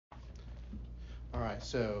All right,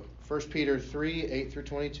 so 1 Peter 3, 8 through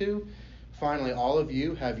 22. Finally, all of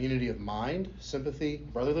you have unity of mind, sympathy,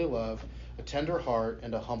 brotherly love, a tender heart,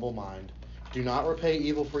 and a humble mind. Do not repay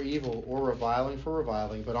evil for evil or reviling for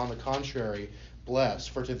reviling, but on the contrary, bless,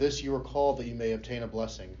 for to this you are called that you may obtain a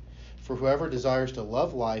blessing. For whoever desires to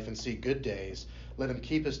love life and see good days, let him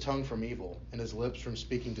keep his tongue from evil and his lips from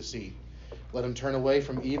speaking deceit. Let him turn away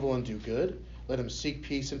from evil and do good. Let him seek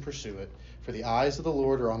peace and pursue it. For the eyes of the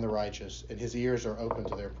Lord are on the righteous, and his ears are open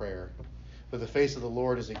to their prayer. But the face of the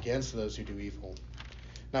Lord is against those who do evil.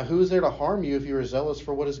 Now who is there to harm you if you are zealous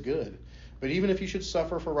for what is good? But even if you should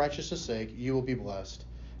suffer for righteousness' sake, you will be blessed.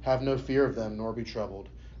 Have no fear of them, nor be troubled.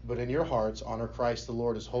 But in your hearts honor Christ the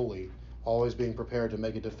Lord as holy, always being prepared to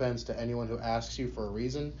make a defense to anyone who asks you for a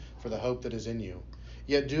reason for the hope that is in you.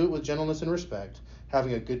 Yet do it with gentleness and respect,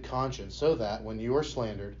 having a good conscience, so that, when you are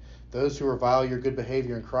slandered, those who revile your good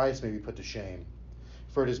behavior in Christ may be put to shame.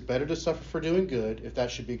 For it is better to suffer for doing good, if that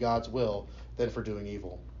should be God's will, than for doing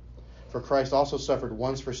evil. For Christ also suffered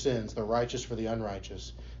once for sins, the righteous for the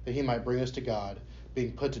unrighteous, that he might bring us to God,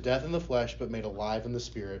 being put to death in the flesh, but made alive in the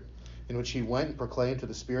Spirit, in which he went and proclaimed to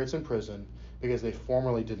the spirits in prison, because they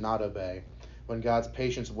formerly did not obey, when God's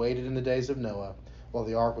patience waited in the days of Noah, while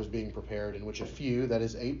the ark was being prepared, in which a few, that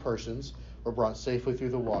is 8 persons, were brought safely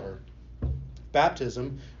through the water.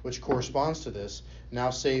 Baptism, which corresponds to this, now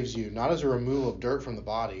saves you, not as a removal of dirt from the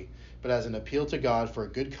body, but as an appeal to God for a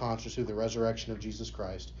good conscience through the resurrection of Jesus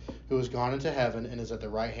Christ, who has gone into heaven and is at the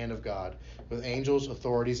right hand of God, with angels,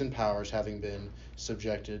 authorities, and powers having been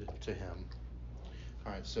subjected to him.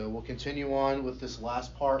 All right, so we'll continue on with this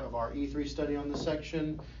last part of our E3 study on this section,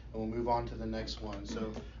 and we'll move on to the next one. So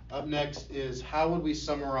up next is, how would we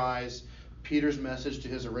summarize Peter's message to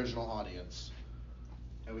his original audience?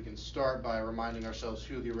 And we can start by reminding ourselves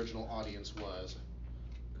who the original audience was.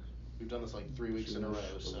 We've done this like 3 weeks in a row,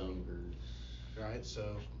 so. All right,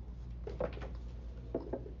 so.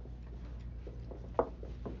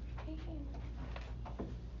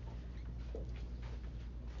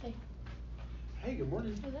 Hey. Hey, good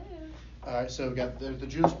morning. Hello. All right, so we got the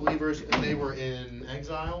Jewish believers, and they were in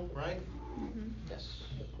exile, right? Mm-hmm. Yes.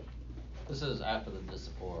 This is after the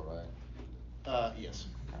Diaspora, right? Yes.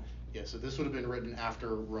 Okay. Yeah, so this would have been written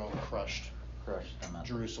after Rome crushed them out.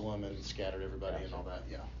 Jerusalem and scattered everybody and all that.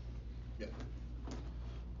 Yeah. Yep.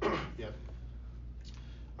 Yep.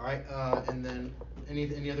 All right, and then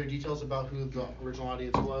any other details about who the original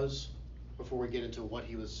audience was before we get into what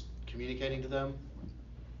he was communicating to them?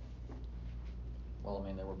 Well, I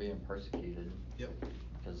mean, they were being persecuted. Yep.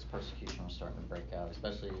 Because persecution was starting to break out,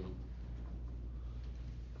 especially.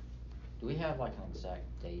 Do we have like an exact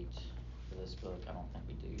date for this book? I don't think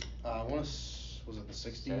we do. I want to. Was it the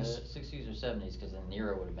 60s? 60s or 70s, because then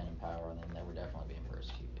Nero would have been in power, and then they were definitely being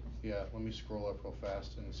persecuted. Yeah, let me scroll up real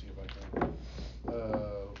fast and see if I can.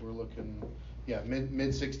 We're looking, yeah, mid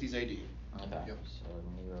 60s AD. Okay. Yep. So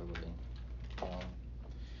Nero would be,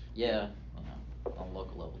 yeah, on a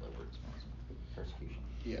local level, they were experiencing persecution.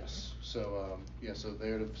 Yes. So so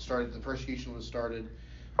they would have started. The persecution was started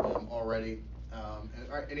already. All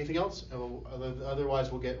right. Anything else?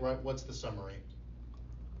 Otherwise, we'll get right. What's the summary?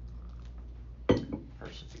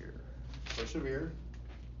 Persevere. Persevere.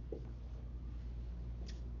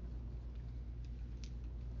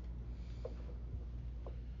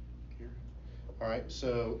 Here. All right.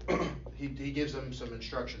 So he gives them some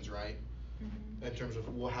instructions, right? Mm-hmm. In terms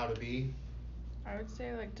of how to be. I would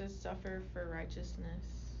say like to suffer for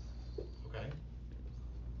righteousness. Okay.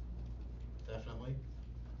 Definitely.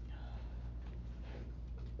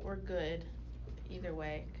 Or good, either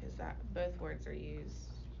way, because that both words are used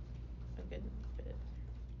a good bit,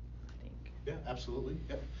 I think. Yeah, absolutely.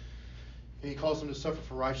 Yep. He calls them to suffer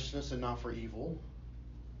for righteousness and not for evil.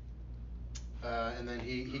 And then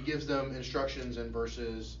he gives them instructions in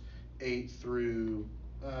verses 8 through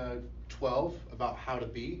 12 about how to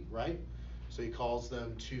be, right? So he calls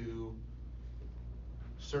them to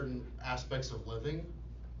certain aspects of living.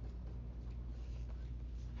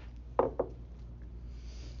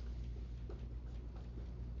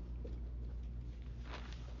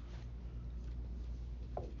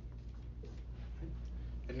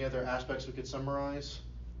 Any other aspects we could summarize?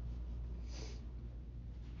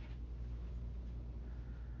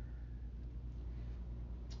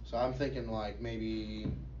 So I'm thinking like maybe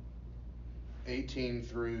 18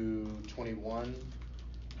 through 21.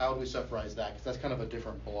 How would we summarize that? Because that's kind of a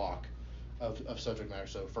different block of subject matter.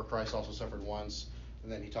 So for Christ also suffered once,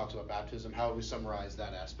 and then he talks about baptism. How would we summarize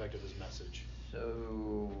that aspect of his message?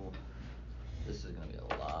 So this is going to be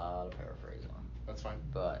a lot of paraphrasing. That's fine.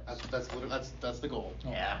 But that's the goal.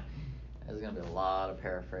 Yeah, there's going to be a lot of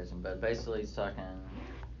paraphrasing, but basically he's talking.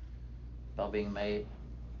 about being made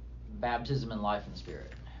baptism in life and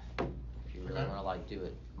spirit. If you really Okay. wanna like do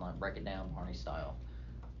it, like break it down Barney style.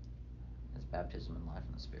 It's baptism in life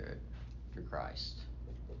and the spirit through Christ.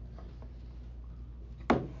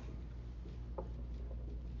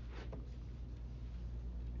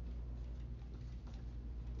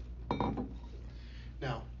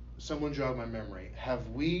 Now, someone jog my memory. Have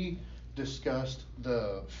we discussed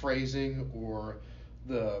the phrasing or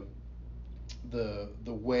the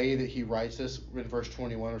way that he writes this in verse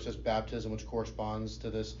 21 where it says baptism, which corresponds to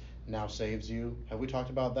this now saves you? Have we talked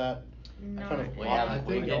about that? I kind of We I haven't-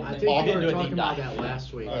 think we I didn't- think we we didn't do were a talking deep about dive. that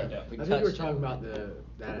last week. Alright. We I think we were touched it. talking about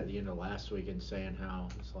that at the end of last week and saying how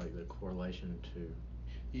it's like the correlation to.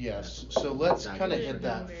 Yes, so let's Exactly. kind of hit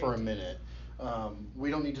that for a minute.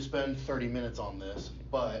 We don't need to spend 30 minutes on this,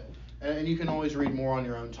 but, and you can always read more on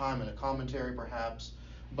your own time in a commentary perhaps,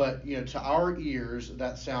 but, you know, to our ears,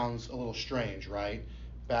 that sounds a little strange, right?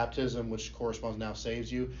 Baptism, which corresponds now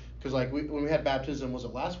saves you, because like when we had baptism, was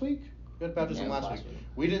it last week? We had baptism Yeah, last week.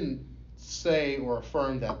 We didn't say or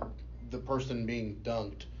affirm that the person being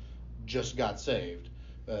dunked just got saved.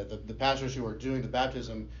 The pastors who are doing the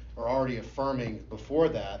baptism are already affirming before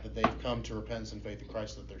that they've come to repentance and faith in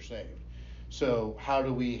Christ, that they're saved. So how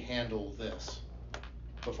do we handle this?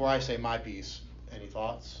 Before I say my piece, any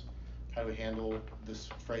thoughts? How do we handle this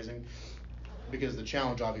phrasing? Because the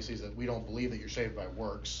challenge obviously is that we don't believe that you're saved by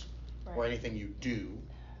works or Right. anything you do.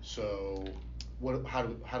 So how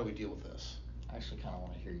do we deal with this? I actually kinda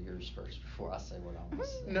wanna hear yours first before I say what I'm gonna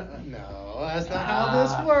say. No, that's not how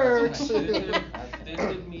this works. That's This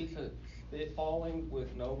is me spitballing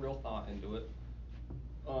with no real thought into it.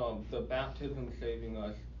 The baptism saving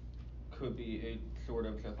us could be a sort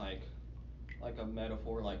of just like a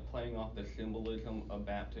metaphor, like playing off the symbolism of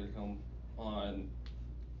baptism on,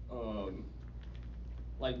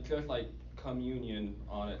 like just like communion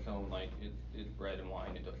on its own, like it's bread and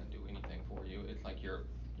wine, it doesn't do anything for you. It's like your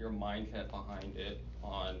mindset behind it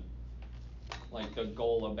on, like the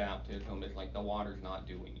goal of baptism is like the water's not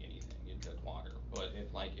doing anything, it's just water. But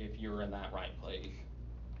it's like if you're in that right place,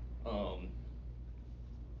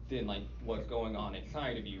 then like what's going on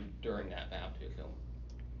inside of you during that baptism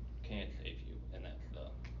can save you, and that's the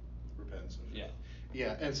Repentance. yeah.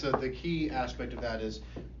 Yeah, and so the key aspect of that is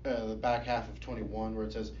the back half of 21 where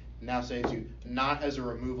it says, now saves you, not as a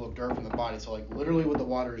removal of dirt from the body. So like literally what the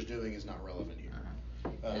water is doing is not relevant here.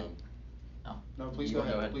 No, please You go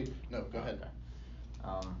wanna ahead. Please, no, go ahead.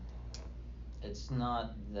 Okay. It's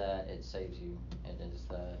not that it saves you, it is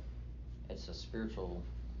that it's a spiritual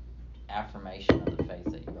affirmation of the faith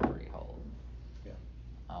that you already hold. Yeah.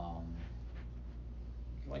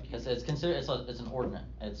 Like Cause it's considered, it's an ordinance,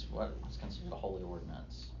 it's what is considered a holy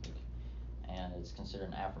ordinance. And it's considered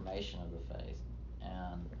an affirmation of the faith,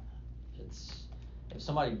 and it's, if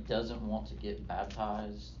somebody doesn't want to get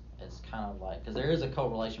baptized, it's kind of like, cause there is a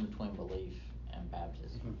correlation between belief and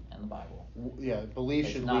baptism in the Bible. Yeah, belief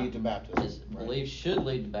It's should not- lead to baptism. it's- right. Belief should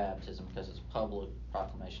lead to baptism because it's public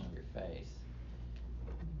proclamation of your faith.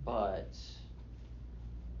 But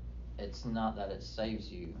it's not that it saves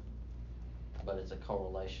you, but it's a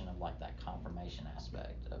correlation of like that confirmation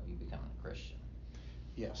aspect of you becoming a Christian.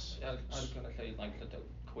 Yes. I was gonna say, like, just a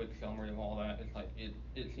quick summary of all that, it's like, it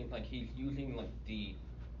seems like he's using like the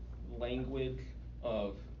language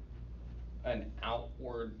of an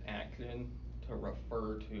outward action to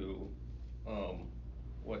refer to,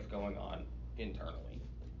 what's going on internally.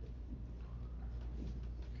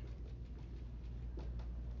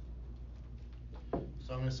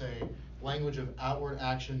 So I'm gonna say language of outward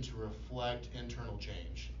action to reflect internal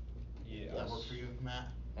change. Yes. Does that work for you, Matt?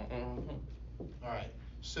 Mhm. Alright,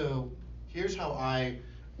 so here's how I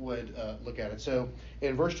would look at it. So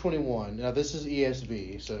in verse 21, now this is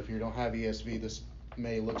ESV, so if you don't have ESV, this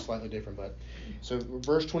may look slightly different, but so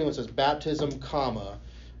verse 21 says baptism, comma,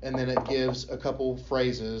 and then it gives a couple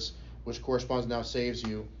phrases which corresponds now saves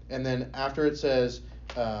you, and then after it says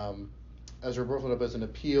as a referral up as an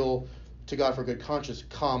appeal to God for good conscience,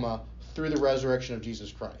 comma, through the resurrection of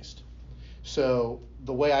Jesus Christ. So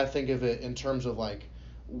the way I think of it in terms of like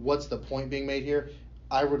what's the point being made here,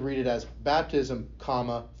 I would read it as baptism,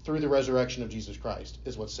 comma, through the resurrection of Jesus Christ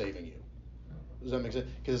is what's saving you. Does that make sense?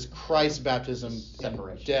 Because it's Christ's baptism and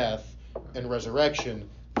Separation. death and resurrection,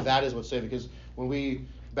 that is what's saving. Because when we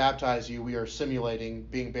baptize you, we are simulating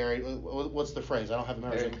being buried. What's the phrase? I don't have the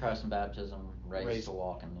memory. Buried in Christ in baptism, raised to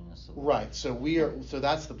walk in newness of life. Right. So we are. So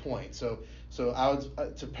that's the point. So I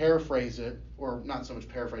would to paraphrase it, or not so much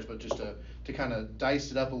paraphrase, but just to kind of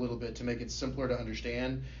dice it up a little bit to make it simpler to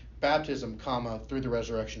understand. Baptism, comma, through the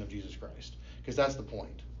resurrection of Jesus Christ, because that's the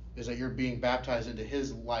point. Is that you're being baptized into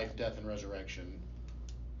His life, death, and resurrection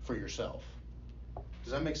for yourself.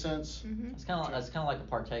 Does that make sense? Mhm. It's kinda like a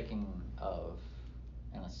partaking of,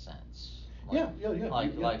 in a sense. Yeah.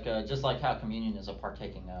 Like, Yeah. just like how communion is a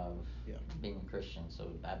partaking of Yeah. being a Christian, so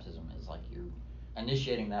baptism is like you're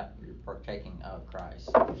initiating that, you're partaking of Christ.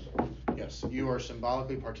 Yes, you are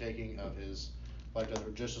symbolically partaking of his life,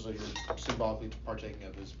 death, just as like you're symbolically partaking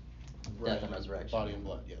of his Death and resurrection. body and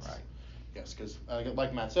blood. Yes. Right. Yes, because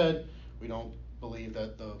like Matt said, we don't believe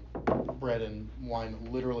that the bread and wine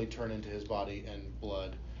literally turn into his body and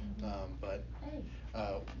blood, but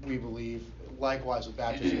we believe likewise with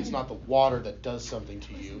baptism, it's not the water that does something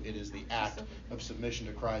to you; it is the act of submission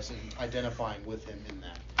to Christ and identifying with him in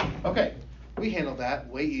that. Okay. We handled that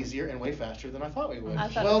way easier and way faster than I thought we would. I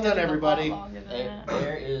thought Well it was done, a lot everybody. longer than that.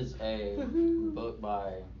 There is a book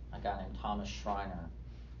by a guy named Thomas Schreiner,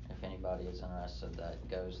 if anybody is interested, that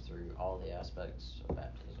goes through all the aspects of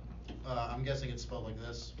baptism. I'm guessing it's spelled like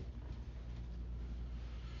this.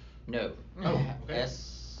 No. Oh, okay.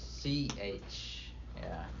 SCH.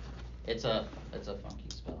 Yeah. It's a funky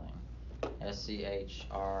spelling.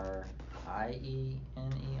 SCHRIENER.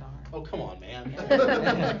 Oh, come on, man.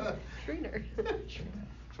 Schreiner.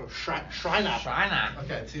 So Schreiner. Schreiner.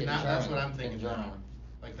 Okay, see, In now that's German, what I'm thinking in now. German.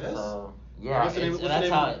 Like this? Yeah, What's the name, it's, what's the that's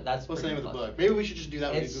name how, of, that's what's the pretty name of the close. book? Maybe we should just do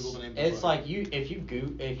that when you It's, Google the name of the it's book. like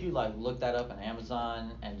if you like look that up on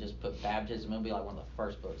Amazon and just put baptism, it'll be like one of the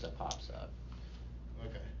first books that pops up.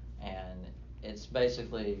 Okay. And it's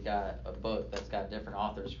basically got a book that's got different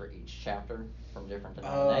authors for each chapter from different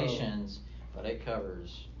denominations, but it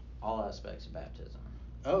covers all aspects of baptism.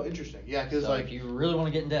 Oh, interesting. Yeah, because So like, if you really want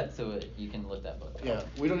to get in depth to it, you can look that book up. yeah,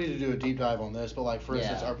 we don't need to do a deep dive on this, but like, for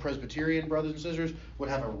instance, Yeah. our Presbyterian brothers and sisters would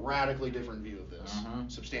have a radically different view of this,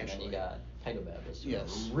 substantially. And then you got Paedo-Baptists who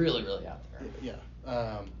Yes. are really, really out there. Yeah.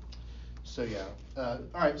 So yeah. All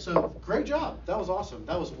right. So great job. That was awesome.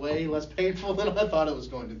 That was way less painful than I thought it was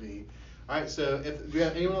going to be. All right. So do you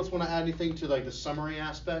have anyone else want to add anything to like the summary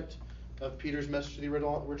aspect of Peter's message to the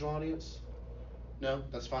original audience? No,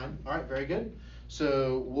 that's fine. All right. Very good.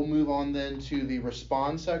 So we'll move on then to the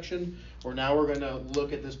respond section, where now we're going to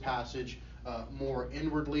look at this passage more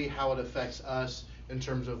inwardly, how it affects us in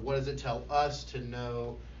terms of what does it tell us to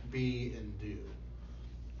know, be, and do.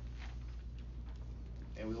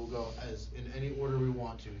 And we will go as in any order we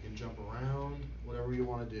want to. We can jump around, whatever you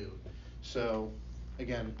want to do. So,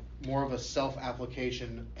 again, more of a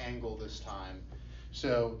self-application angle this time.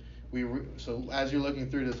 So so as you're looking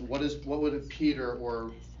through this, what would Peter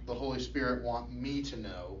or the Holy Spirit want me to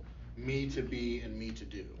know, me to be, and me to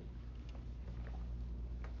do?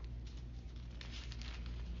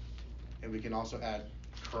 And we can also add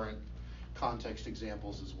current context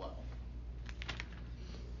examples as well.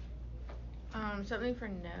 Something for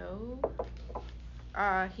no.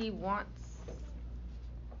 He wants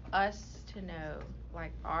us to know,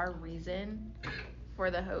 like, our reason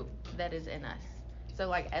for the hope that is in us. So,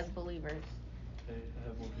 like, as believers. Okay, I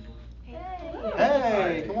have more people.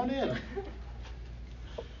 Hey, come on in.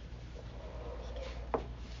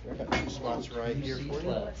 I got 2 spots right here for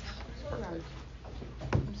you. Perfect.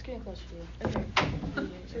 I'm just getting close to you.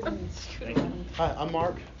 Okay. Hi, I'm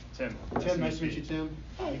Mark. Tim. Tim, nice to meet you, Tim.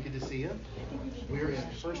 Good to see you. We are in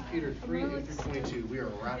 1 Peter 3, 8 through 22. We are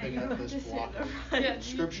wrapping up this block of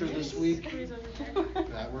scripture this week.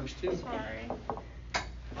 That works too. Sorry.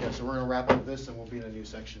 Yeah, so we're going to wrap up this and we'll be in a new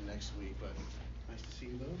section next week, but nice to see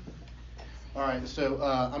you both. All right, so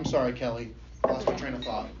I'm sorry, Kelly. Lost my train of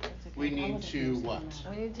thought. We need to what?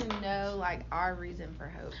 We need to know, like, our reason for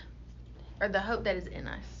hope. Or the hope that is in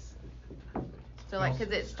us. So, like,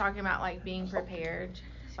 because it's talking about, like, being prepared.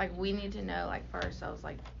 Like, we need to know, like, for ourselves,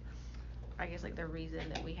 like, I guess, like, the reason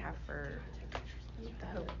that we have for the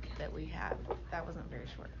hope that we have. That wasn't very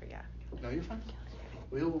short, but yeah. No, you're fine.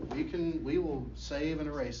 We will save and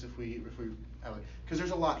erase if we have it, because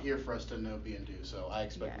there's a lot here for us to know, be, and do. So I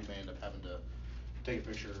expect we may end up having to take a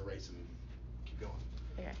picture, erase, and keep going.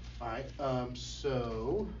 Okay. All right.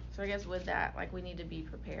 So I guess with that, like, we need to be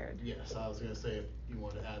prepared. yes, I was gonna say if you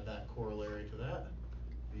want to add that corollary to that,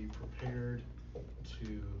 be prepared to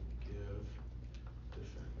give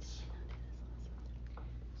defense.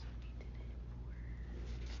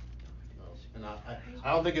 And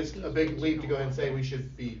I don't think it's a big leap to go ahead and say we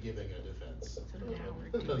should be giving a defense. So now we're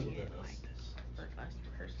That's doing within it, us. like, for us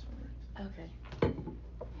personally. Okay.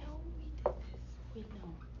 Wait, no.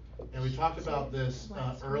 And we talked about this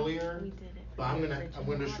earlier, but I'm gonna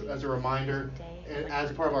as a reminder, and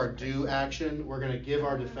as part of our do action, we're gonna give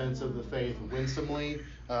our defense of the faith winsomely.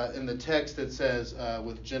 In the text it says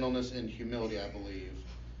with gentleness and humility, I believe.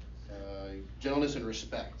 Gentleness and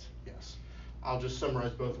respect, yes. I'll just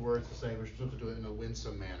summarize both words to say we're supposed to do it in a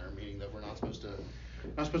winsome manner, meaning that we're not supposed to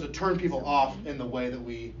not supposed to turn people off in the way that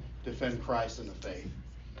we defend Christ and the faith.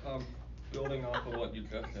 Building off of what you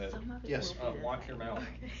just said. Yes. Watch your mouth.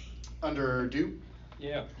 Under dupe?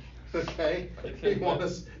 Yeah. Okay. You want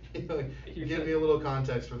us, give me a little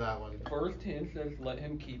context for that one. Verse 10 says, let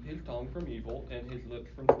him keep his tongue from evil and his lips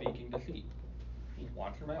from speaking deceit.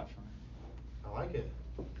 Watch your mouth. I like it.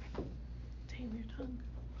 Tame your tongue.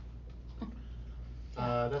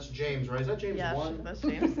 That's James, right? Is that James Yeah, 1? that's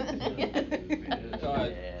James.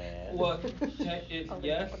 Well, it's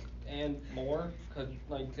yes and more, cause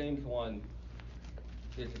like James 1,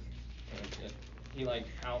 he like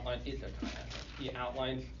outlines, it's a class. He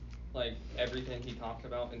outlines like everything he talks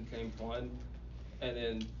about in James 1, and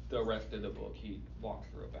then the rest of the book he walks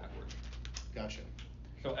through it backwards. Gotcha.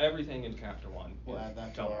 So everything in chapter 1 We'll is add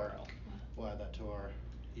that to somewhere our, else. we'll add that to our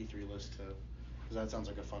E3 list too, because that sounds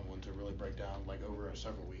like a fun one to really break down like over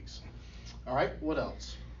several weeks. All right, what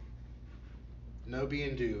else? No be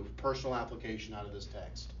and do, personal application out of this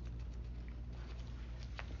text.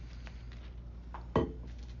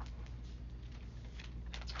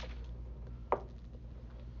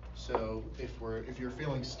 So if you're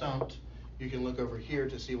feeling stumped, you can look over here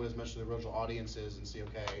to see what as much of the original audience is and see,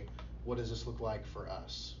 okay, what does this look like for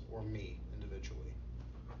us or me individually?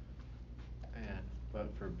 But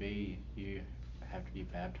for B, you have to be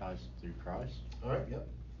baptized through Christ. All right, yep.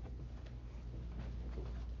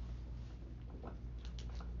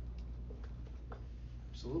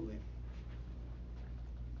 Absolutely.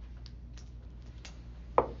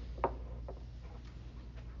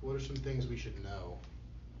 What are some things we should know?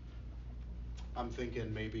 I'm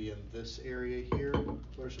thinking maybe in this area here,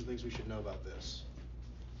 what are some things we should know about this?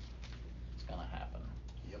 It's gonna happen.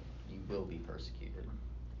 Yep. You will be persecuted.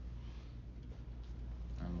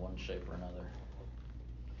 In one shape or another.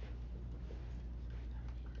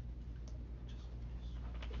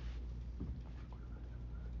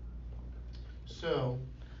 So,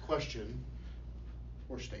 question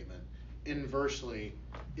or statement. Inversely,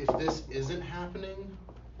 if this isn't happening,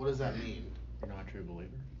 what does that mean? You're not a true believer.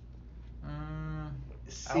 I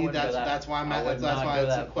See, wouldn't go that's why I'm I at, would that's not why go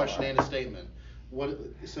it's a that question far. and a statement.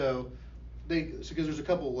 So because there's a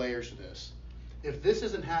couple layers to this. If this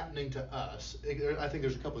isn't happening to us, I think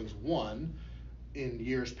there's a couple things. One, in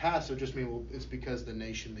years past, it would just mean, well, it's because the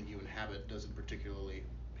nation that you inhabit doesn't particularly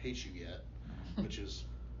hate you yet, which is,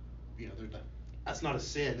 that's not a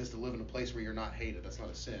sin, is to live in a place where you're not hated. That's not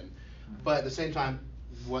a sin. But at the same time,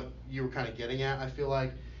 what you were kind of getting at, I feel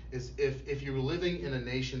like, is if you're living in a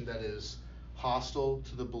nation that is hostile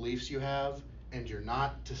to the beliefs you have, and you're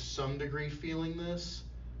not to some degree feeling this,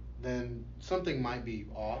 then something might be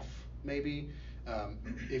off, maybe.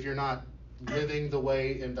 If you're not living the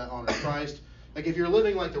way that honors Christ, like if you're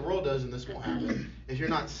living like the world does, and this won't happen. If you're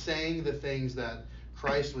not saying the things that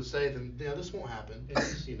Christ would say, then this won't happen.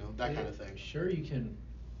 That kind of thing. Sure, you can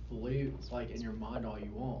believe like in your mind all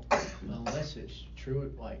you want, unless it's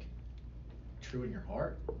true, like true in your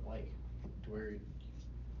heart, like to where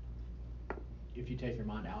if you take your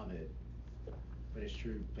mind out of it, but it's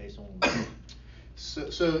true based on.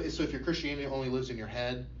 So if your Christianity only lives in your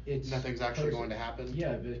head, nothing's actually going to happen?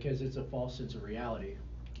 Yeah, because it's a false sense of reality.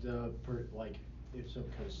 Because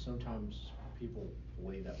sometimes people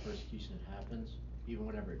believe that persecution happens, even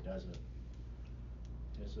whenever it doesn't.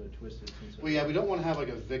 It's a twisted sense of. Well, yeah, we don't want to have like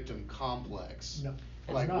a victim complex. No.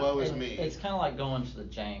 Like, woe is me. It's kind of like going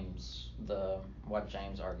to what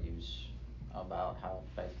James argues about how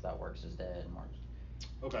faith without works is dead in Mark.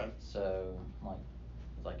 Okay. So,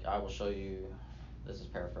 like I will show you, this is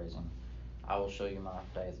paraphrasing, I will show you my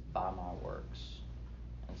faith by my works.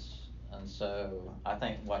 And so, I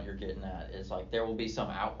think what you're getting at is like there will be some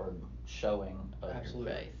outward showing of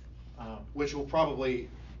Absolutely. your faith. Which will probably,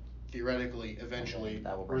 theoretically, eventually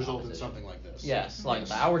that will bring result in opposition. something like this. Yes, like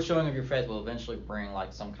the outward showing of your faith will eventually bring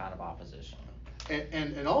like some kind of opposition.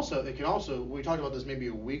 And also, it can also, we talked about this maybe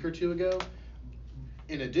a week or two ago,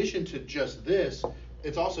 in addition to just this,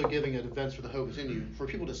 it's also giving a defense for the hope that's in you. For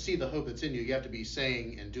people to see the hope that's in you, you have to be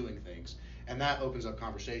saying and doing things. And that opens up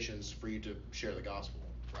conversations for you to share the gospel,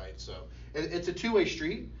 right? So it's a two-way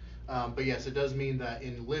street, but yes, it does mean that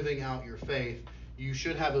in living out your faith, you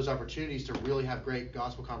should have those opportunities to really have great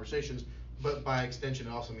gospel conversations, but by extension,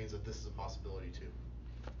 it also means that this is a possibility too.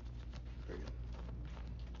 Very good.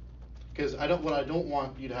 Because what I don't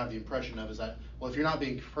want you to have the impression of is that, well, if you're not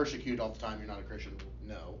being persecuted all the time, you're not a Christian.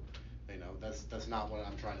 No, that's not what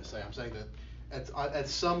I'm trying to say. I'm saying that at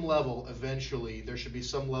some level, eventually, there should be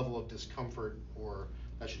some level of discomfort, or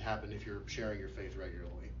that should happen if you're sharing your faith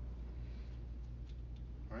regularly.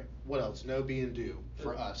 All right. What else? No, be, and do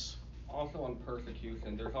for us. Also on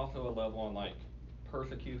persecution, there's also a level on like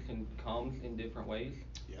persecution comes in different ways.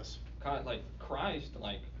 Yes. Kind of like Christ,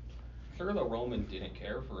 like, sure the Romans didn't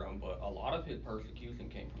care for him, but a lot of his persecution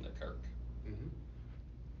came from the church. Mm-hmm.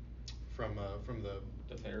 From the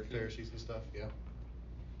Pharisees and stuff. Yeah.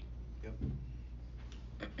 Yep.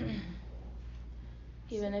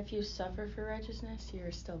 Even if you suffer for righteousness,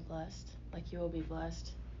 you're still blessed. Like, you will be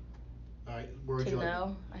blessed. All right. Where would To you like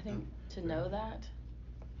know, I think, to know that.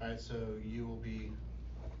 All right. So you will be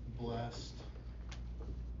blessed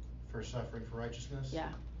for suffering for righteousness. Yeah.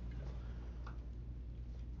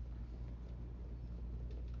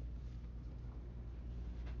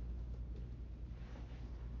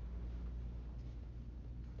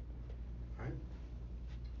 All right.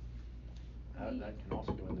 That can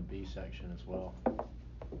also go in the B section as well. All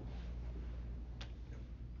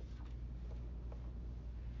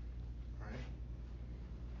right.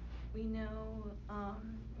 We know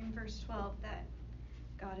in verse 12 that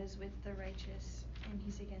God is with the righteous and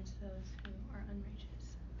he's against those who are unrighteous.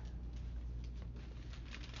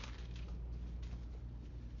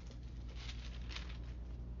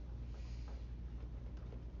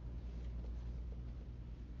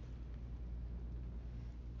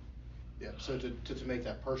 Yeah. So to make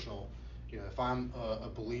that personal, if I'm a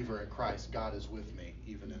believer in Christ, God is with me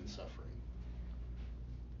even in suffering.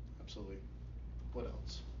 Absolutely. What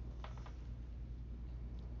else?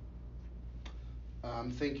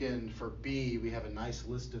 I'm thinking for B, we have a nice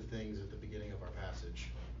list of things at the beginning of our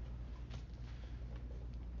passage.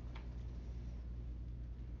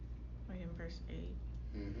 Like in verse 8.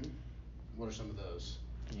 Mm-hmm. What are some of those?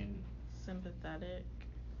 Sympathetic.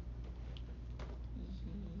 I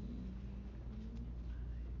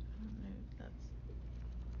don't know if that's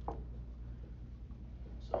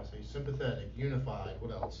So I say sympathetic, unified.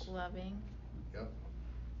 What else? loving. Yep.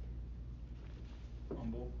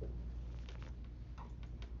 Humble.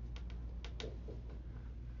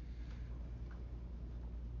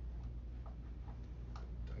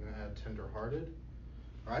 I'm gonna add tender-hearted.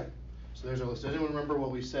 All right. So there's our list. Does anyone remember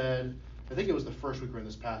what we said? I think it was the first week we were in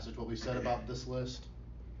this passage. What we said about this list.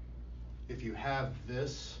 If you have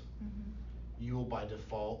this, you will by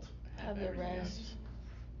default Have the everything else. rest.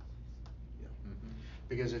 Yeah. Mhm.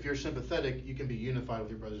 Because if you're sympathetic, you can be unified with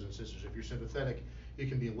your brothers and sisters. If you're sympathetic, you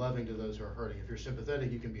can be loving to those who are hurting. If you're sympathetic,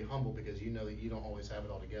 you can be humble because you know that you don't always have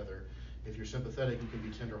it all together. If you're sympathetic, you can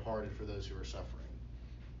be tender-hearted for those who are suffering.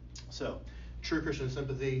 So, true Christian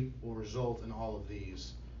sympathy will result in all of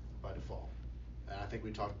these by default. And I think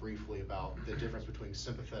we talked briefly about the difference between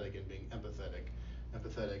sympathetic and being empathetic.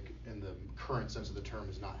 Empathetic, in the current sense of the term,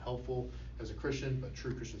 is not helpful as a Christian, but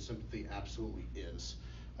true Christian sympathy absolutely is.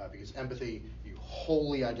 Because empathy, you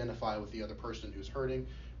wholly identify with the other person who's hurting,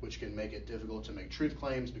 which can make it difficult to make truth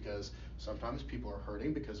claims because sometimes people are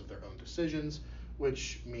hurting because of their own decisions,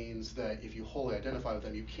 which means that if you wholly identify with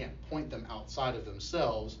them, you can't point them outside of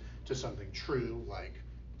themselves to something true like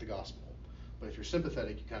the gospel. But if you're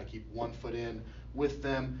sympathetic, you kind of keep one foot in with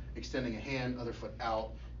them, extending a hand, other foot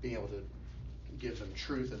out, being able to give them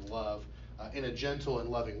truth and love in a gentle and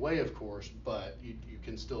loving way, of course, but you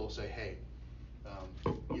can still say, hey,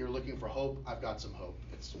 you're looking for hope, I've got some hope.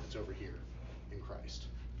 It's over here in Christ.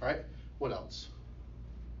 All right, what else?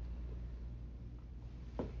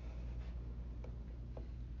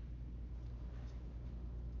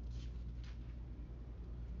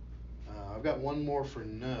 I've got one more for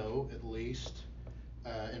no, at least,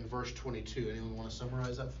 in verse 22. Anyone want to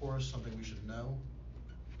summarize that for us? Something we should know?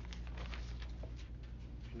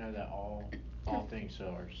 You know that all things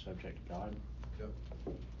are subject to God. Yep.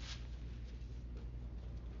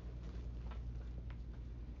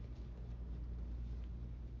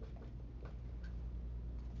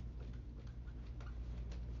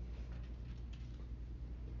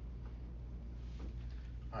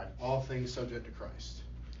 All right, all things subject to Christ.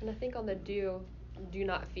 And I think on the do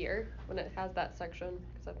not fear, when it has that section,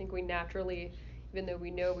 because I think we naturally, even though we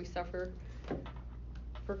know we suffer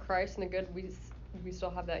for Christ and the good, we still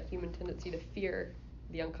have that human tendency to fear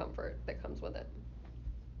the uncomfort that comes with it.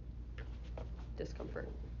 Discomfort.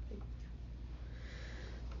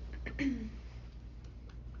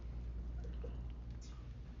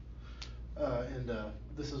 And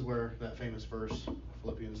this is where that famous verse,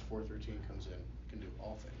 Philippians 4:13, comes in. You can do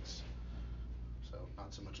all things. So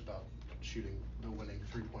not so much about shooting the winning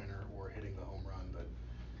three-pointer or hitting the home run, but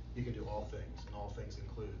you can do all things, and all things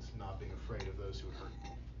includes not being afraid of those who would hurt you.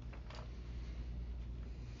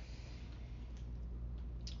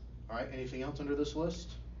 All right, anything else under this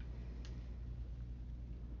list?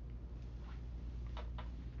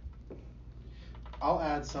 I'll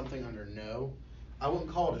add something under no. I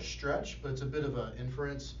wouldn't call it a stretch, but it's a bit of an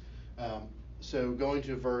inference. So going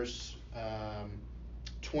to verse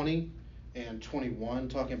 20 and 21,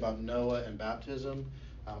 talking about Noah and baptism,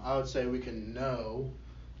 I would say we can know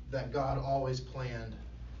that God always planned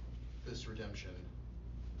this redemption.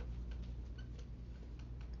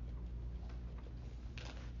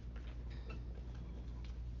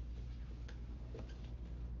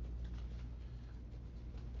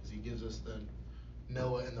 He gives us the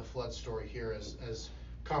Noah and the flood story here as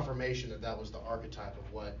confirmation that that was the archetype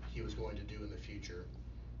of what he was going to do in the future,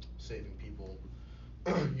 saving people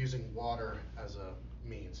using water as a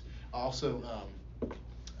means. Also,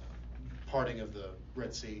 parting of the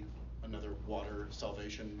Red Sea, another water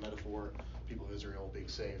salvation metaphor, people of Israel being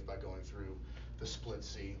saved by going through the split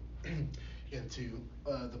sea into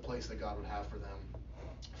the place that God would have for them,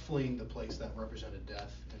 fleeing the place that represented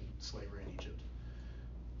death and slavery in Egypt.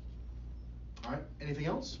 All right, anything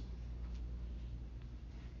else?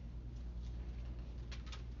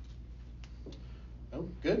 No,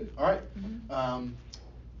 good. All right.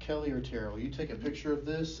 Kelly or Tara, will you take a picture of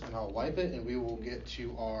this and I'll wipe it, and we will get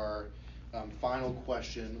to our final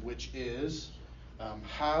question, which is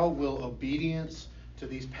how will obedience to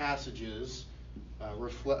these passages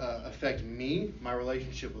affect me, my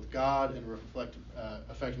relationship with God, and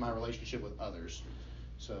affect my relationship with others?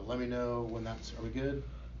 So let me know when that's. Are we good?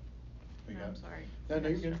 No, I'm sorry. No,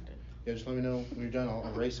 you're good. Yeah, just let me know when you're done.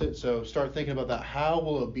 I'll erase it. So start thinking about that. How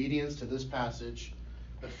will obedience to this passage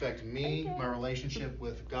affect me, my relationship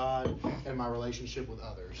with God, and my relationship with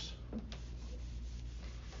others?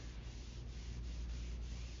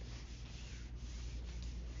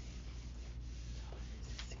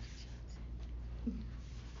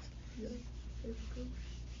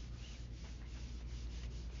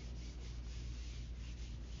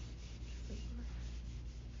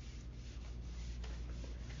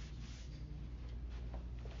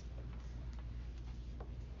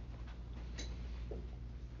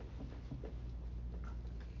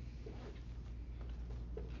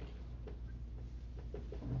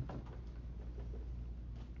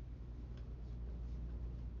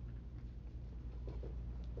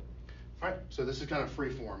 All right, so this is kind of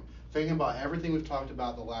free form. Thinking about everything we've talked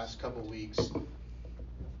about the last couple weeks,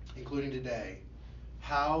 including today,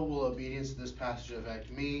 how will obedience to this passage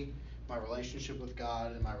affect me, my relationship with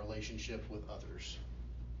God, and my relationship with others?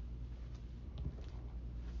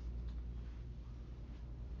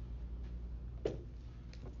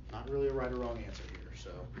 Not really a right or wrong answer here,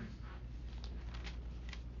 so.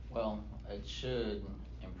 Well, it should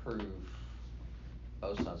improve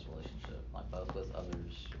both sides of the relationship, like both with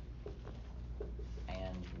others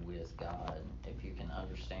and with God. If you can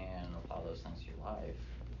understand and apply those things to your life,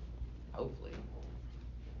 hopefully.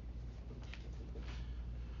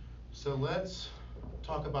 So let's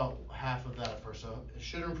talk about half of that first. So it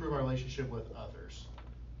should improve our relationship with others.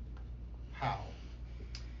 How?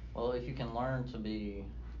 Well, if you can learn to be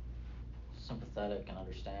sympathetic and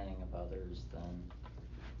understanding of others, then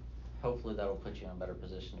hopefully that'll put you in a better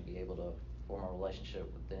position to be able to form a relationship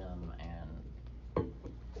with them and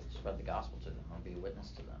spread the gospel to them or be a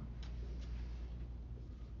witness to them.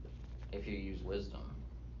 If you use wisdom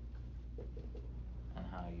and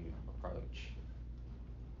how you approach.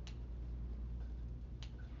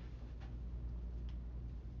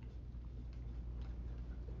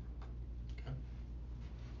 Okay.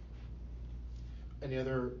 Any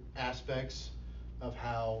other aspects of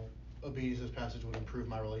how obedience to this passage would improve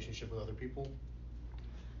my relationship with other people?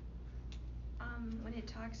 When it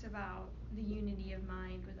talks about the unity of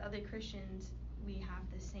mind with other Christians, we have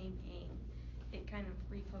the same aim. It kind of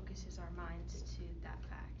refocuses our minds to that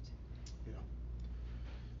fact. Yeah.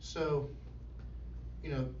 So,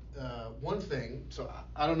 one thing, so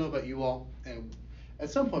I don't know about you all, and at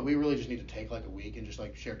some point we really just need to take like a week and just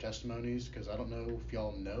like share testimonies, because I don't know if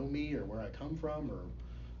y'all know me or where I come from or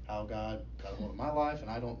how God got a hold of my life, and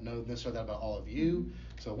I don't know necessarily that about all of you.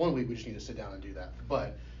 So 1 week we just need to sit down and do that.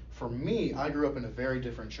 But for me, I grew up in a very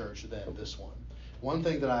different church than this one. One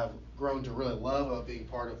thing that I've grown to really love about being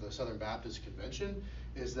part of the Southern Baptist Convention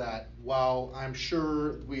is that while I'm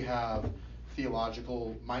sure we have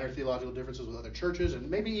minor theological differences with other churches, and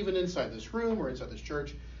maybe even inside this room or inside this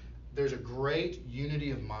church, there's a great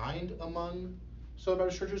unity of mind among Southern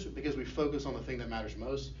Baptist churches because we focus on the thing that matters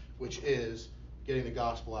most, which is getting the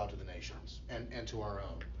gospel out to the nations and to our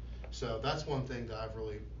own. So that's one thing that I've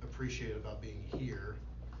really appreciated about being here,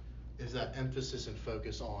 is that emphasis and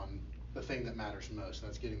focus on the thing that matters most, and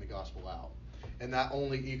that's getting the gospel out. And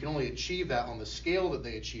you can only achieve that on the scale that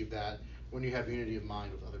they achieve that when you have unity of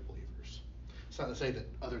mind with other believers. It's not to say that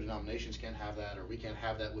other denominations can't have that or we can't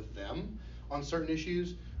have that with them on certain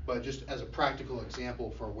issues, but just as a practical example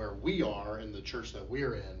for where we are in the church that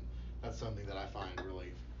we're in, that's something that I find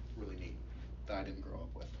really, really neat. that I didn't grow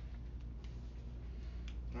up with.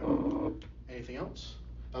 All right. Anything else?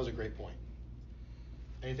 That was a great point.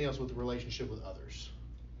 Anything else with the relationship with others?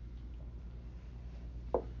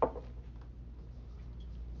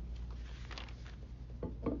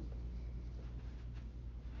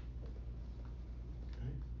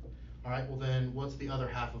 All right, well then, what's the other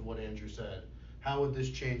half of what Andrew said? How would this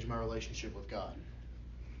change my relationship with God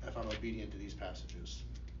if I'm obedient to these passages?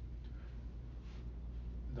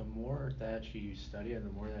 The more that you study and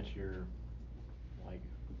the more that you're like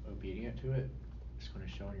obedient to it, it's going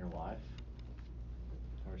to show in your life,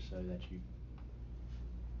 or so that you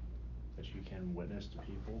can witness to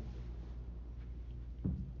people. I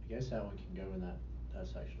guess that one can go in that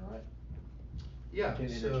section, right? Yeah, Can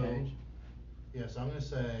so interchange. yes, I'm going to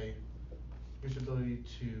say his ability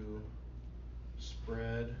to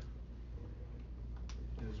spread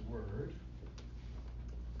his word.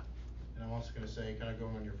 And I'm also going to say, kind of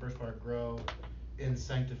going on your first part, grow in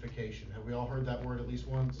sanctification. Have we all heard that word at least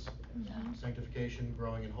once? Yeah. Sanctification,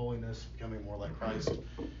 growing in holiness, becoming more like Christ.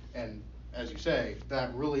 And as you say,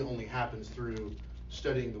 that really only happens through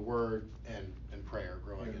studying the word and prayer,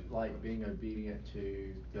 growing in. Like being obedient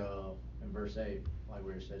to in verse 8, like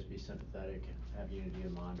where it says be sympathetic, have unity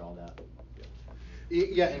of mind, all that.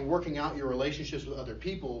 Yeah, and working out your relationships with other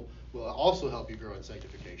people will also help you grow in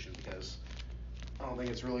sanctification, because I don't think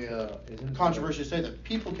it's really a controversy to say that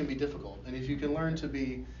people can be difficult. And if you can learn to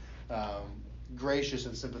be gracious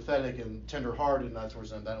and sympathetic and tender-hearted and that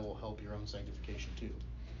towards them, that will help your own sanctification too.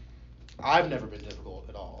 I've never been difficult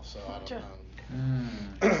at all, so I don't know.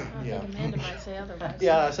 I Yeah. think Amanda might say otherwise.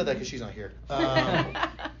 Yeah, I said that because she's not here.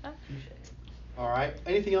 All right.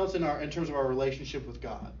 Anything else in terms of our relationship with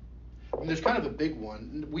God? I mean, there's kind of a big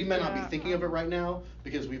one. We may not be thinking of it right now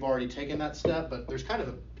because we've already taken that step, but there's kind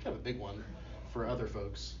of a big one for other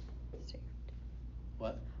folks.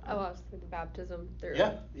 What? Oh, I was thinking baptism.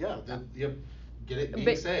 Yeah. Get it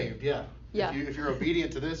being saved. Yeah. Yeah. If you're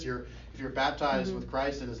obedient to this, if you're baptized with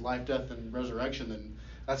Christ in His life, death, and resurrection, then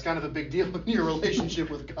that's kind of a big deal in your relationship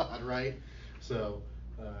with God, right? So.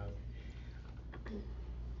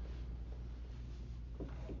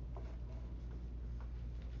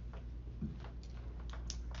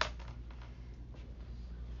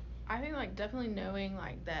 I think like definitely knowing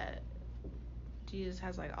like that Jesus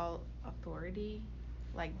has like all authority,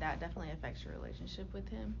 like that definitely affects your relationship with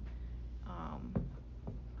Him.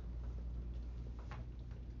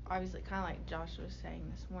 Obviously, kind of like Josh was saying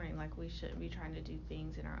this morning, like we shouldn't be trying to do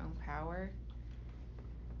things in our own power.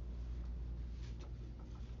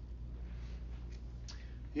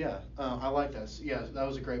 Yeah, I like that. Yeah, that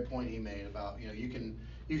was a great point he made about, you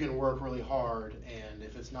can work really hard, and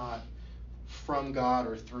if it's not from God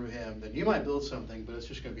or through Him, then you might build something, but it's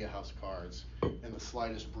just going to be a house of cards, and the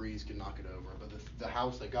slightest breeze can knock it over. But the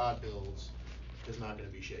house that God builds is not going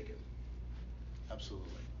to be shaken. Absolutely.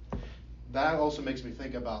 That also makes me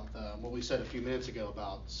think about what we said a few minutes ago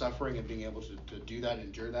about suffering and being able to do that,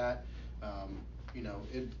 endure that.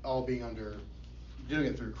 It all being doing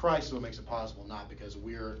it through Christ is what makes it possible, not because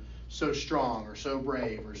we're so strong or so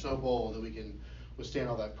brave or so bold that we can withstand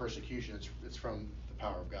all that persecution. It's from the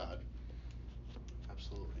power of God.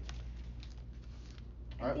 Absolutely.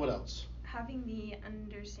 All right, what else? Having the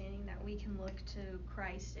understanding that we can look to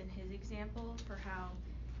Christ and His example for how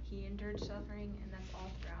He endured suffering, and that's all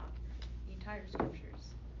throughout the entire scriptures.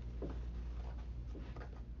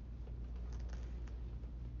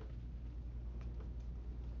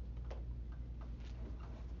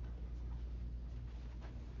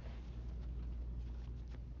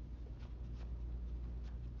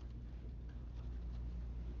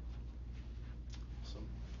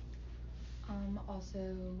 Also,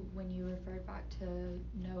 when you referred back to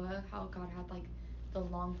Noah, how God had like the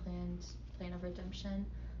long plan of redemption,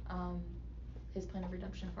 His plan of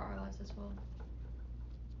redemption for our lives as well.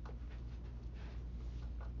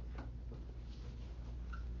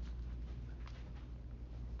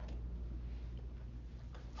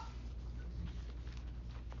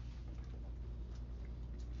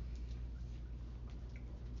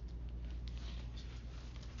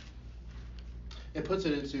 It puts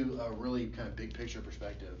it into a really kind of big picture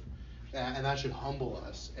perspective, and that should humble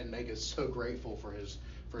us and make us so grateful for his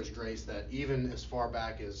grace, that even as far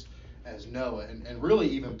back as Noah, and really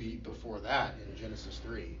even before that in Genesis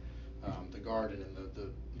 3, the garden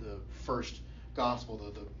and the first gospel,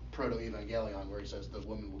 the proto-evangelion, where he says the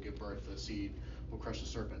woman will give birth, the seed will crush the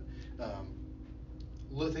serpent.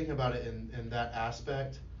 Thinking about it in that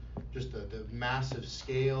aspect, just the massive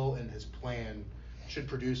scale and his plan should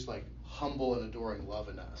produce like humble and adoring love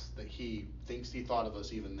in us, that he thought of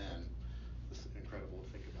us even then. It's incredible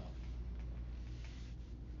to think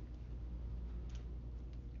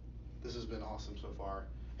This has been awesome so far.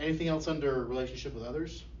 Anything else under relationship with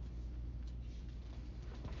others?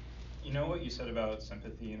 You know what you said about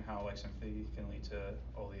sympathy and how like sympathy can lead to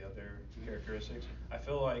all the other characteristics? I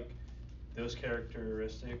feel like those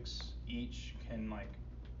characteristics each can like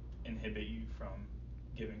inhibit you from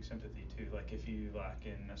giving sympathy too. Like if you lack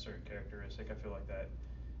in a certain characteristic, I feel like that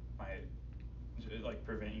might like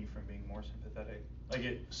prevent you from being more sympathetic. Like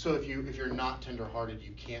it. So if you're not tenderhearted,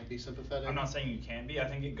 you can't be sympathetic? I'm not saying you can be. I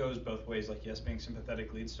think it goes both ways. Like yes, being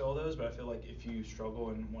sympathetic leads to all those, but I feel like if you struggle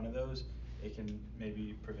in one of those, it can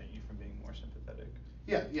maybe prevent you from being more sympathetic.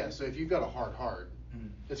 Yeah. So if you've got a hard heart, Mhm.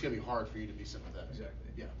 it's gonna be hard for you to be sympathetic. Exactly.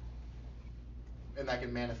 Yeah. And that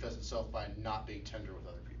can manifest itself by not being tender with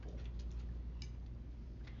other people.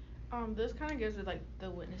 This kind of goes with like the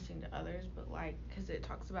witnessing to others, but like, cause it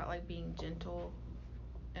talks about like being gentle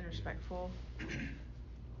and respectful.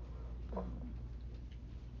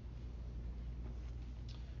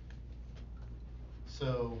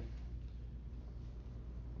 So,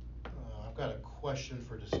 I've got a question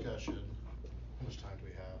for discussion. How much time do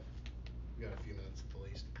we have? We got a few minutes at the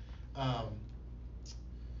least.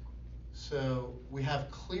 So we have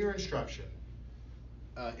clear instruction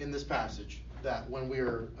in this passage that when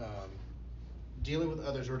we're dealing with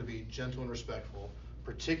others, we're to be gentle and respectful,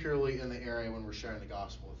 particularly in the area when we're sharing the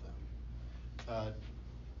gospel with them.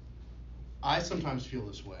 I sometimes feel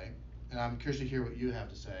this way, and I'm curious to hear what you have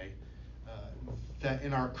to say, that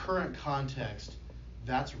in our current context,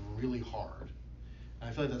 that's really hard. And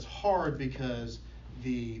I feel like that's hard because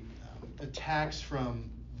the attacks from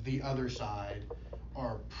the other side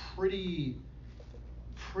are pretty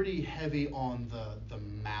heavy on the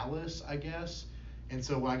malice, I guess. And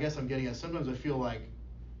so what I guess I'm getting at, sometimes I feel like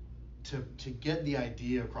to get the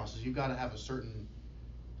idea across is you've got to have a certain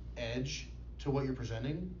edge to what you're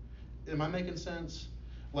presenting. Am I making sense?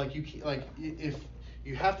 Like if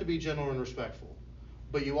you have to be gentle and respectful,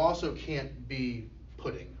 but you also can't be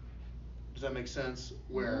pudding. Does that make sense?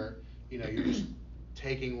 Where you're just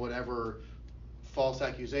taking whatever false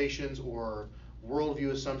accusations or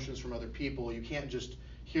worldview assumptions from other people. You can't just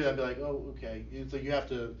hear that and be like, oh, okay. So you have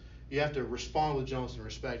to respond with gentleness and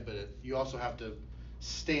respect, but you also have to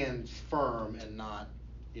stand firm and not,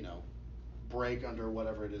 break under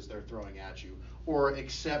whatever it is they're throwing at you, or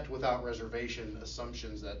accept without reservation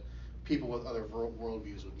assumptions that people with other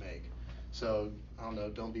worldviews would make. So I don't know.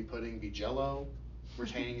 Don't be pudding. Be Jello.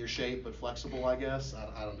 Retaining your shape but flexible, I guess.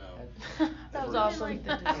 I don't know. That was I awesome. meant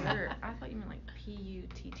like the dessert. I thought you meant like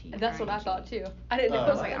P-U-T-T. That's what I thought too. I didn't know. I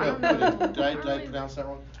was like, I no, don't know. pudding. Did I Really? pronounce that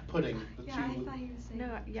wrong? Pudding. The Yeah, two- I thought he was saying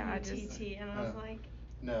No, yeah, I just- P-U-T-T, and I was like,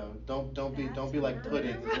 No, don't be That's like weird.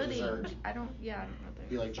 pudding with Pudding. dessert. I don't know that.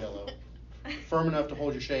 Be like Jello. Firm enough to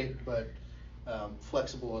hold your shape, but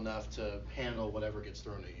flexible enough to handle whatever gets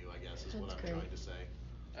thrown at you, I guess, is what That's I'm great. trying to say.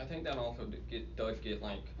 I think that also does get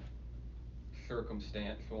like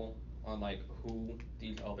circumstantial on like who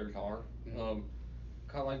these others are. Mhm.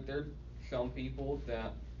 Kind of like there's some people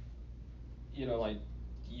that, like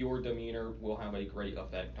your demeanor will have a great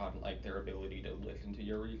effect on like their ability to listen to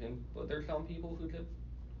your reason. But there's some people who just,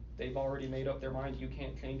 they've already made up their mind. You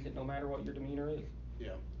can't change it no matter what your demeanor is.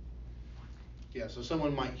 Yeah. Yeah, so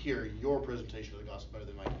someone might hear your presentation of the gospel better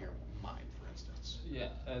than might hear mine, for instance. Yeah,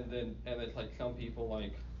 and it's like some people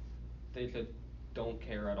like they just don't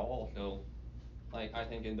care at all. So like I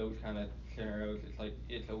think in those kind of scenarios, it's like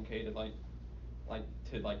it's okay to like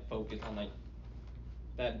focus on like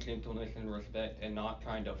that gentleness and respect and not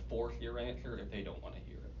trying to force your answer if they don't want to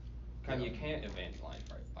hear it. Kind of you can't evangelize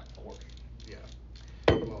right by force. Yeah.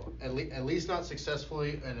 Well, at least not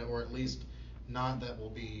successfully, or at least not that will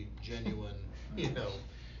be genuine. There's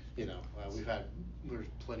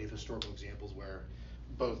plenty of historical examples where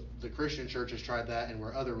both the Christian church has tried that and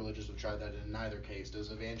where other religions have tried that, and in neither case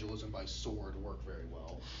does evangelism by sword work very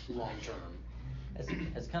well long term.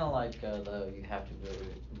 It's kind of like though you have to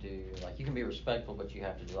do like you can be respectful, but you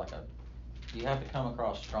have to do you have to come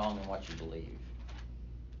across strong in what you believe.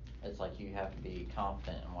 It's like you have to be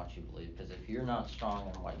confident in what you believe, because if you're not strong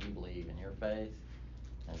in what you believe in your faith,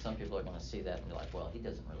 then some people are going to see that and be like, well, he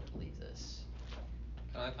doesn't really believe this.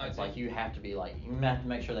 It's like you have to be like, you have to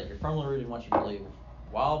make sure that you're firmly rooted in what you believe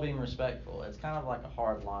while being respectful. It's kind of like a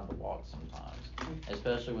hard line to walk sometimes,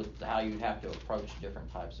 especially with how you have to approach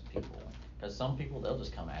different types of people. Because some people, they'll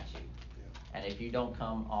just come at you. Yeah. And if you don't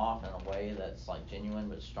come off in a way that's like genuine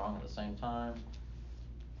but strong at the same time,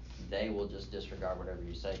 they will just disregard whatever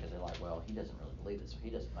you say because they're like, well, he doesn't really believe this, or he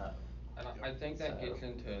doesn't know. And I think that gets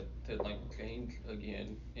into like change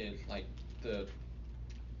again is like the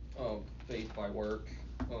faith by works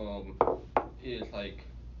is like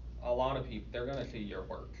a lot of people, they're gonna see your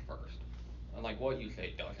works first. And like what you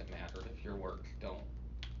say doesn't matter if your works don't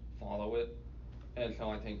follow it. And so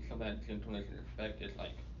I think some of that gentleness and respect is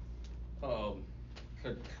like,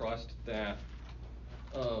 to trust that,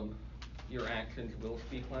 your actions will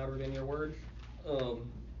speak louder than your words.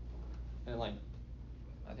 And like,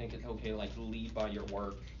 I think it's okay to like lead by your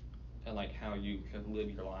works and like how you should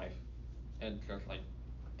live your life. And just like,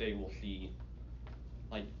 they will see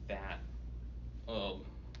like that,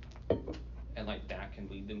 and like that can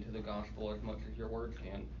lead them to the gospel as much as your words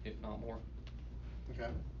can, if not more. Okay.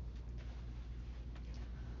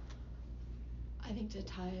 I think to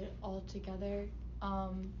tie it all together,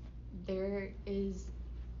 there is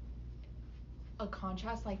a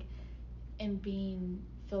contrast like in being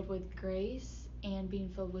filled with grace and being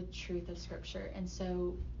filled with truth of scripture. And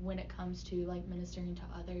so when it comes to like ministering to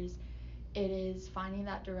others, it is finding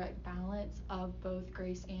that direct balance of both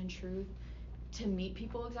grace and truth to meet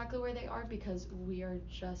people exactly where they are, because we are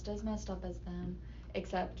just as messed up as them,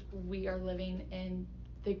 except we are living in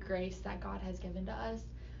the grace that God has given to us.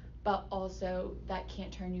 But also that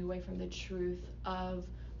can't turn you away from the truth of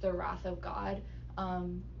the wrath of God.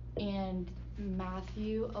 And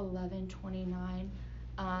Matthew 11:29,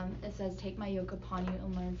 it says, "Take my yoke upon you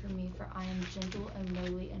and learn from me, for I am gentle and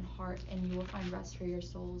lowly in heart, and you will find rest for your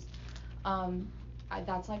souls."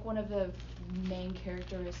 That's like one of the main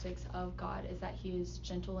characteristics of God, is that he is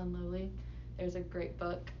gentle and lowly. There's a great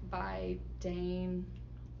book by Dane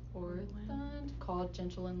Orthlund called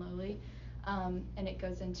Gentle and Lowly, and it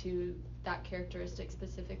goes into that characteristic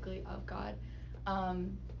specifically of God.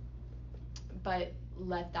 But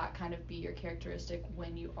let that kind of be your characteristic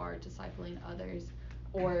when you are discipling others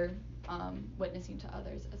or witnessing to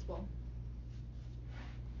others as well.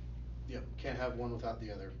 Yep, can't have one without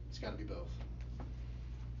the other. It's got to be both.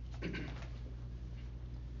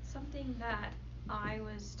 Something that I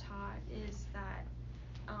was taught is that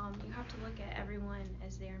you have to look at everyone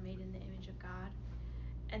as they are made in the image of God,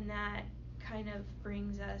 and that kind of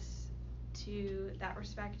brings us to that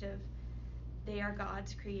respect of they are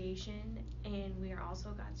God's creation and we are also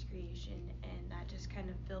God's creation, and that just kind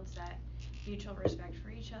of builds that mutual respect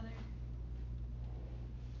for each other.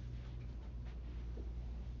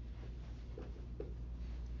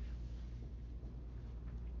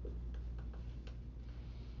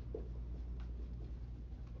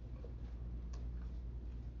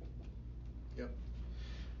 Yep.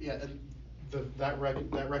 Yeah, and that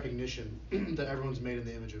recognition that everyone's made in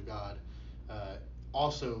the image of God,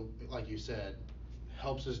 also, like you said,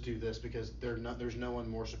 helps us do this, because there's no one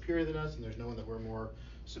more superior than us, and there's no one that we're more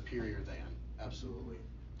superior than. Absolutely.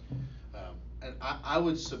 And I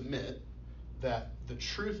would submit that the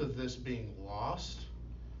truth of this being lost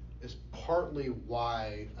is partly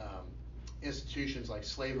why institutions like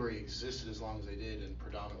slavery existed as long as they did in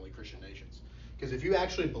predominantly Christian nations. Because if you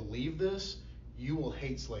actually believe this, you will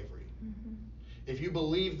hate slavery. Mm-hmm. If you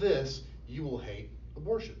believe this, you will hate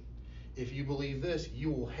abortion. If you believe this, you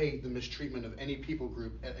will hate the mistreatment of any people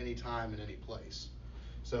group at any time in any place.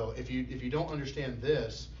 So if you don't understand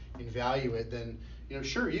this and value it, then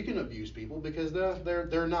sure, you can abuse people because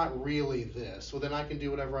they're not really this. Well, then I can do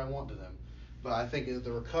whatever I want to them. But I think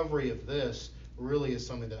the recovery of this really is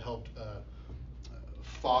something that helped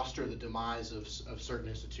foster the demise of certain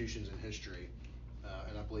institutions in history.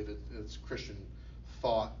 And I believe it's Christian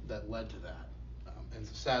thought that led to that. And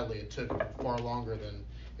sadly, it took far longer than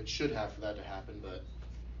it should have for that to happen, but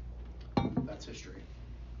that's history.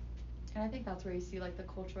 And I think that's where you see like the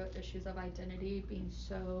cultural issues of identity being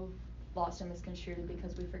so lost and misconstrued,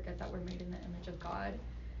 because we forget that we're made in the image of God.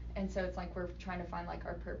 And so it's like we're trying to find like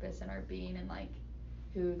our purpose and our being and like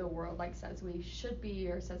who the world like says we should be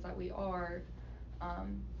or says that we are,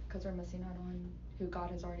 because we're missing out on who God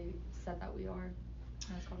has already said that we are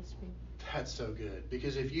and has called us to be. That's so good,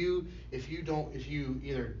 because if you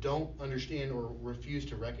either don't understand or refuse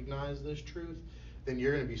to recognize this truth, then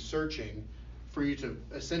you're going to be searching for you to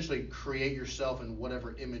essentially create yourself in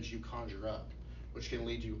whatever image you conjure up, which can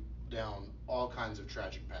lead you down all kinds of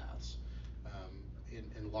tragic paths,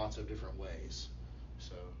 in lots of different ways.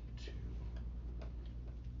 So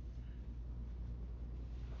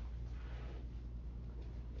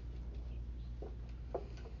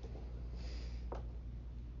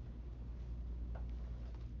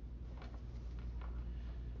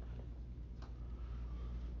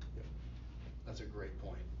that's a great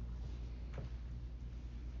point.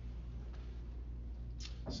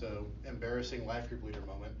 So, embarrassing life group leader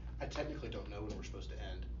moment. I technically don't know when we're supposed to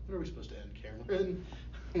end. When are we supposed to end, Cameron?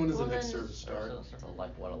 When does the next service start?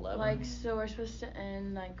 Like what, 11? Like, so we're supposed to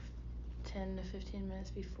end like 10 to 15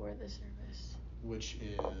 minutes before the service. which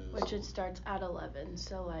is Which it starts at 11,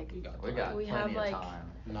 so like We got we plenty have of like time.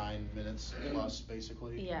 9 minutes plus,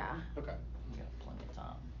 basically. yeah, Okay. We got plenty of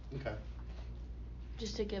time. Okay.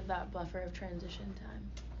 just to give that buffer of transition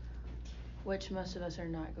time, which most of us are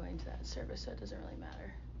not going to that service, so it doesn't really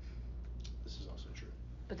matter. This is also true.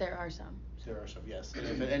 But there are some. There are some, yes. And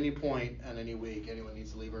if at any point on any week anyone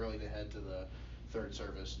needs to leave early to head to the third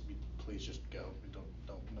service, please just go.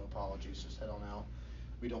 No apologies. Just head on out.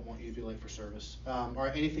 We don't want you to be late for service. All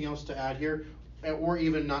right. Anything else to add here, or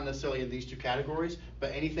even not necessarily in these two categories,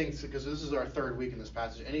 but anything, because this is our third week in this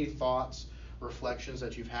passage. Any thoughts, reflections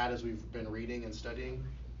that you've had as we've been reading and studying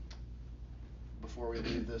before we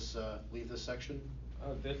leave this section?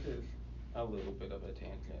 This is a little bit of a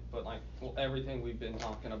tangent, but like everything we've been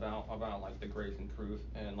talking about like the grace and truth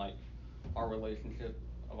and like our relationship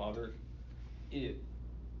of others, it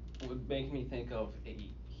would make me think of a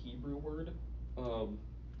Hebrew word.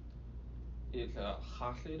 It's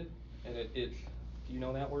chesed, and it's, do you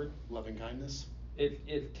know that word? Loving kindness.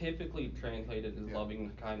 It's typically translated as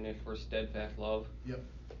loving kindness or steadfast love. Yep.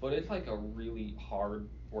 But it's like a really hard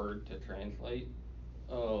word to translate.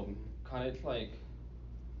 It's like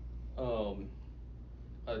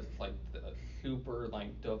it's like a super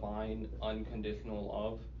like divine unconditional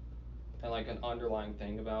love, and like an underlying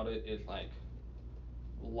thing about it is like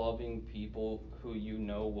loving people who you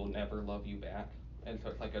know will never love you back, and so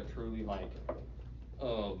it's like a truly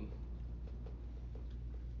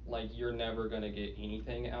like you're never gonna get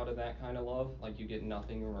anything out of that kind of love, like you get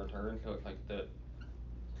nothing in return, so it's like the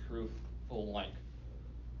truthful, like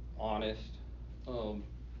honest,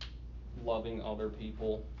 loving other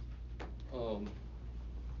people,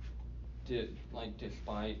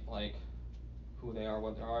 despite like who they are,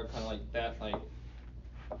 what they are, kind of like that's like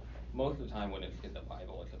most of the time when it's in the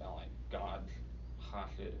Bible, it's about like God's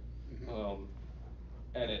chesed,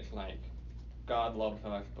 and it's like God loves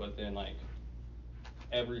us, but then like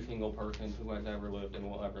every single person who has ever lived and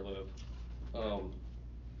will ever live,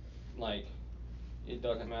 like it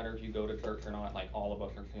doesn't matter if you go to church or not, like all of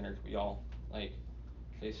us are sinners. We all like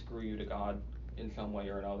say screw you to God in some way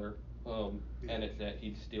or another, and it's that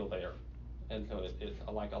He's still there, and so it's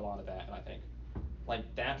like a lot of that, and I think like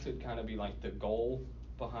that should kind of be like the goal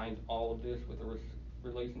behind all of this with the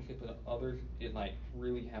relationship with others, is like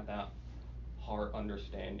really have that heart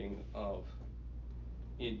understanding of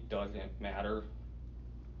it doesn't matter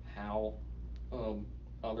how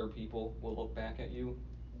other people will look back at you,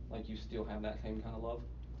 like you still have that same kind of love.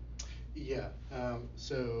 Yeah,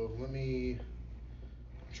 so let me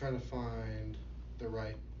try to find the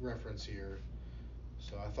right reference here.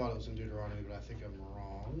 So I thought it was in Deuteronomy, but I think I'm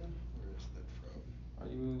wrong. Where is that from? Are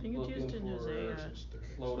you I think it's used in looking for Hosea.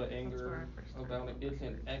 slow to That's anger where I first about it? heard It's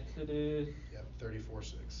in Exodus. Yep,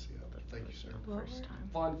 34:6. Yep, thank you, sir. First time.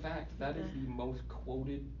 Fun fact, that is Yeah. the most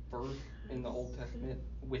quoted verse in the Old Testament,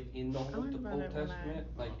 within the I whole learned about Old it when I Testament.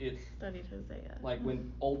 Like it's studied Hosea. like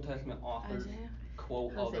when Old Testament authors Isaiah?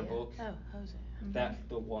 quote other Hosea. books, Oh, Hosea. that's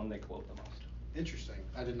the one they quote the most. Interesting.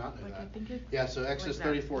 I did not know Like, I that. think it's Yeah, so Exodus like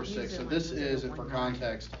that. 34:6. Used So in, this like, is, Hosea and for 1:9.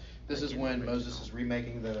 context, this Like is in when the Moses original. is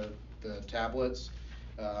remaking the tablets,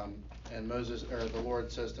 and the Lord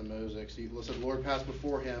says to Moses, the Lord passed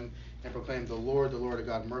before him and proclaimed, the Lord, a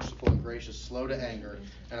God merciful and gracious, slow to anger,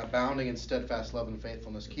 and abounding in steadfast love and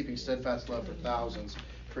faithfulness, keeping steadfast love for thousands,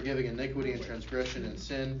 forgiving iniquity and transgression and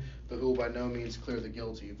sin, but who will by no means clear the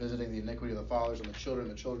guilty, visiting the iniquity of the fathers and the children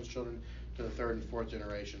and the children's children to the third and fourth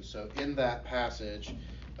generation. So in that passage,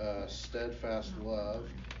 steadfast love,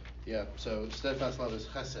 so steadfast love is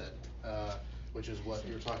chesed, which is what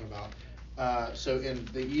you're talking about. So in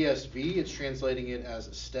the ESV, it's translating it as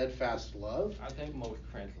steadfast love. I think most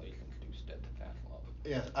translations do steadfast love.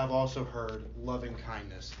 Yeah, I've also heard loving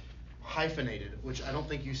kindness, hyphenated, which I don't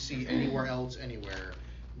think you see anywhere else anywhere.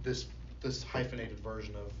 This hyphenated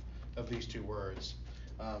version of these two words,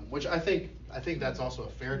 which I think that's also a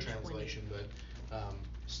fair translation, but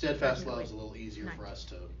steadfast love is a little easier for us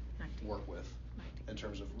to work with in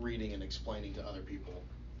terms of reading and explaining to other people.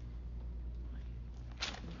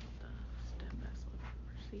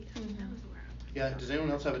 Yeah, does anyone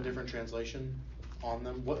else have a different translation on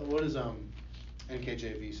them? What does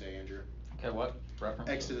NKJV say, Andrew? Okay, what reference?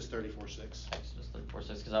 Exodus 34:6. Exodus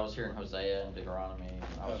 34:6, because I was hearing Hosea and Deuteronomy, and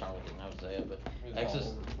I was trying to look at Hosea, but It's Exodus,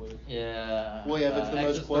 all over the place. yeah. Well, yeah, if it's the most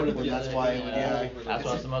Exodus quoted, then 34:6, that's why it would, yeah. yeah. That's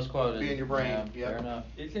what's the most quoted. Be in your brain, Yeah, fair enough.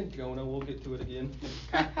 It's in Jonah, we'll get to it again.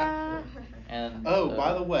 And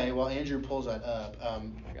By the way, while Andrew pulls that up,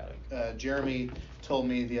 I got it. Jeremy told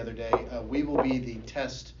me the other day, we will be the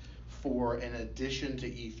test for an addition to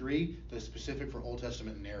E3 that's specific for Old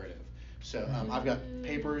Testament narrative. So I've got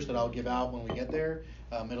papers that I'll give out when we get there.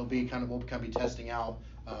 It'll be kind of, we'll kind of be testing out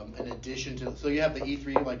in addition to, so you have the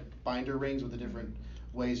E3 like binder rings with the different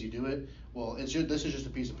ways you do it. Well, this is just a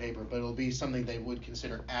piece of paper, but it'll be something they would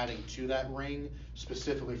consider adding to that ring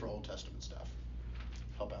specifically for Old Testament stuff.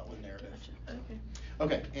 Help out with narrative.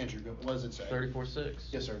 Okay, Andrew, what does it say?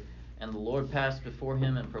 34:6. Yes, sir. And the Lord passed before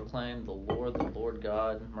him and proclaimed, the Lord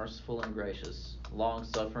God, merciful and gracious,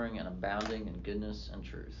 long-suffering and abounding in goodness and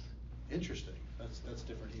truth. Interesting. That's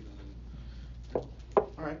different even than. All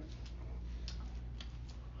right.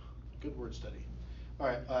 Good word study. All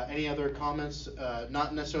right. Any other comments?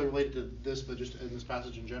 Not necessarily related to this, but just in this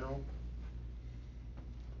passage in general.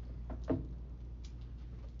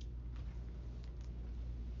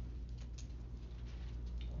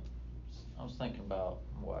 I was thinking about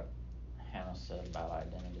what Hannah said about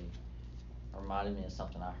identity. It reminded me of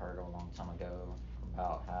something I heard a long time ago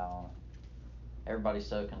about how everybody's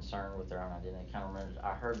so concerned with their own identity. Kind of remember,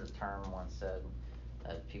 I heard the term once said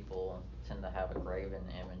that people tend to have a graven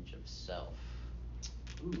image of self.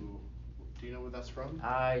 Ooh, do you know where that's from?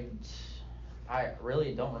 I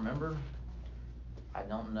really don't remember. I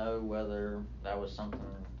don't know whether that was something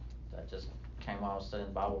that just came while I was studying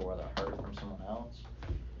the Bible, or whether I heard it from someone else.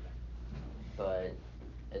 But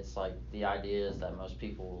it's like the idea is that most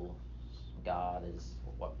people, God is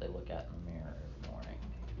what they look at in the mirror every morning.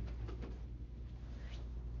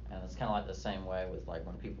 And it's kind of like the same way with like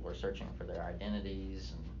when people are searching for their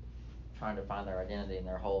identities and trying to find their identity, and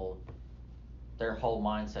their whole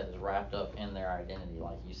mindset is wrapped up in their identity.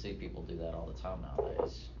 Like you see people do that all the time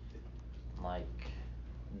nowadays. Like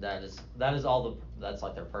that's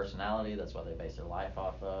like their personality. That's what they base their life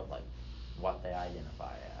off of, like what they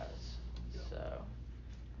identify as. Yeah. So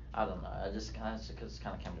I don't know. It just kind of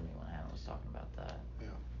came to me when Hannah was talking about that.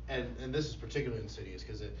 Yeah. And this is particularly insidious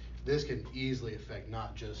because this can easily affect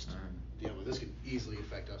not just but this can easily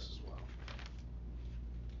affect us as well.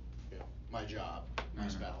 You know, my job, my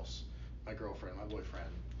spouse, my girlfriend, my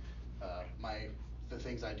boyfriend, the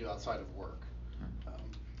things I do outside of work.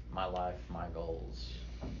 My life, my goals,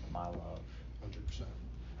 my love. 100%.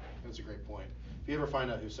 That's a great point. If you ever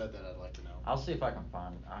find out who said that, I'd like to know. I can see if I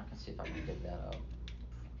can dig that up.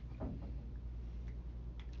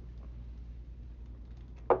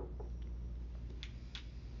 All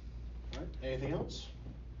right. Anything else?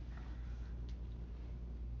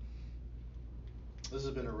 This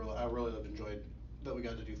has been I really have enjoyed that we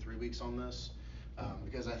got to do 3 weeks on this,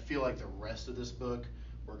 because I feel like the rest of this book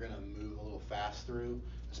we're gonna move a little fast through,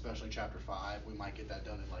 especially chapter 5. We might get that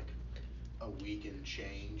done in like a week and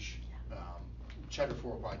change. Chapter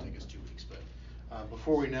 4 will probably take us 2 weeks, but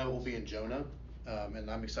before we know it, we'll be in Jonah, and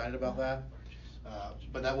I'm excited about that.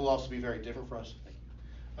 But that will also be very different for us.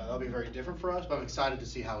 That'll be very different for us, but I'm excited to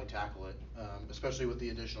see how we tackle it, especially with the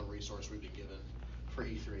additional resource we've been given for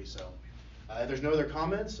E3. So if there's no other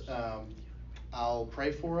comments, I'll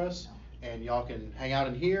pray for us, and y'all can hang out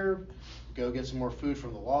in here, go get some more food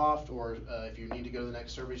from the loft, or if you need to go to the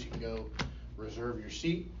next service, you can go reserve your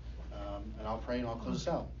seat, and I'll pray and I'll close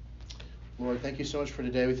us out. Lord, thank you so much for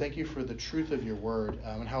today. We thank you for the truth of your word,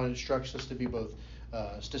 and how it instructs us to be both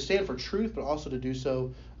to stand for truth, but also to do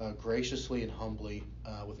so graciously and humbly,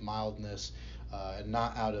 with mildness, and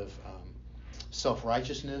not out of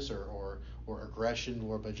self-righteousness or aggression,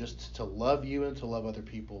 Lord, but just to love you and to love other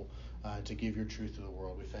people, and to give your truth to the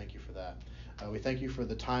world. We thank you for that. We thank you for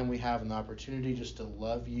the time we have and the opportunity just to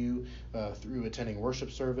love you through attending worship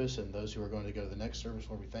service, and those who are going to go to the next service.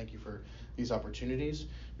 Lord, we thank you for these opportunities.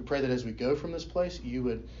 We pray that as we go from this place, you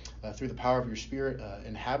would, through the power of your Spirit,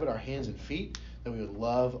 inhabit our hands and feet, that we would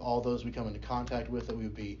love all those we come into contact with, that we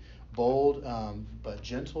would be bold but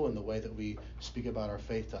gentle in the way that we speak about our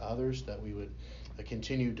faith to others, that we would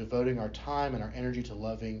continue devoting our time and our energy to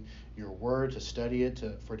loving your word, to study it,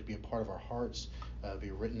 for it to be a part of our hearts,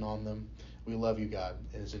 be written on them. We love you, God.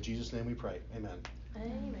 And it's in Jesus' name we pray. Amen.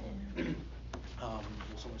 Amen. Will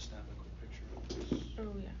someone snap a quick picture of this?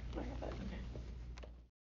 Oh, yeah.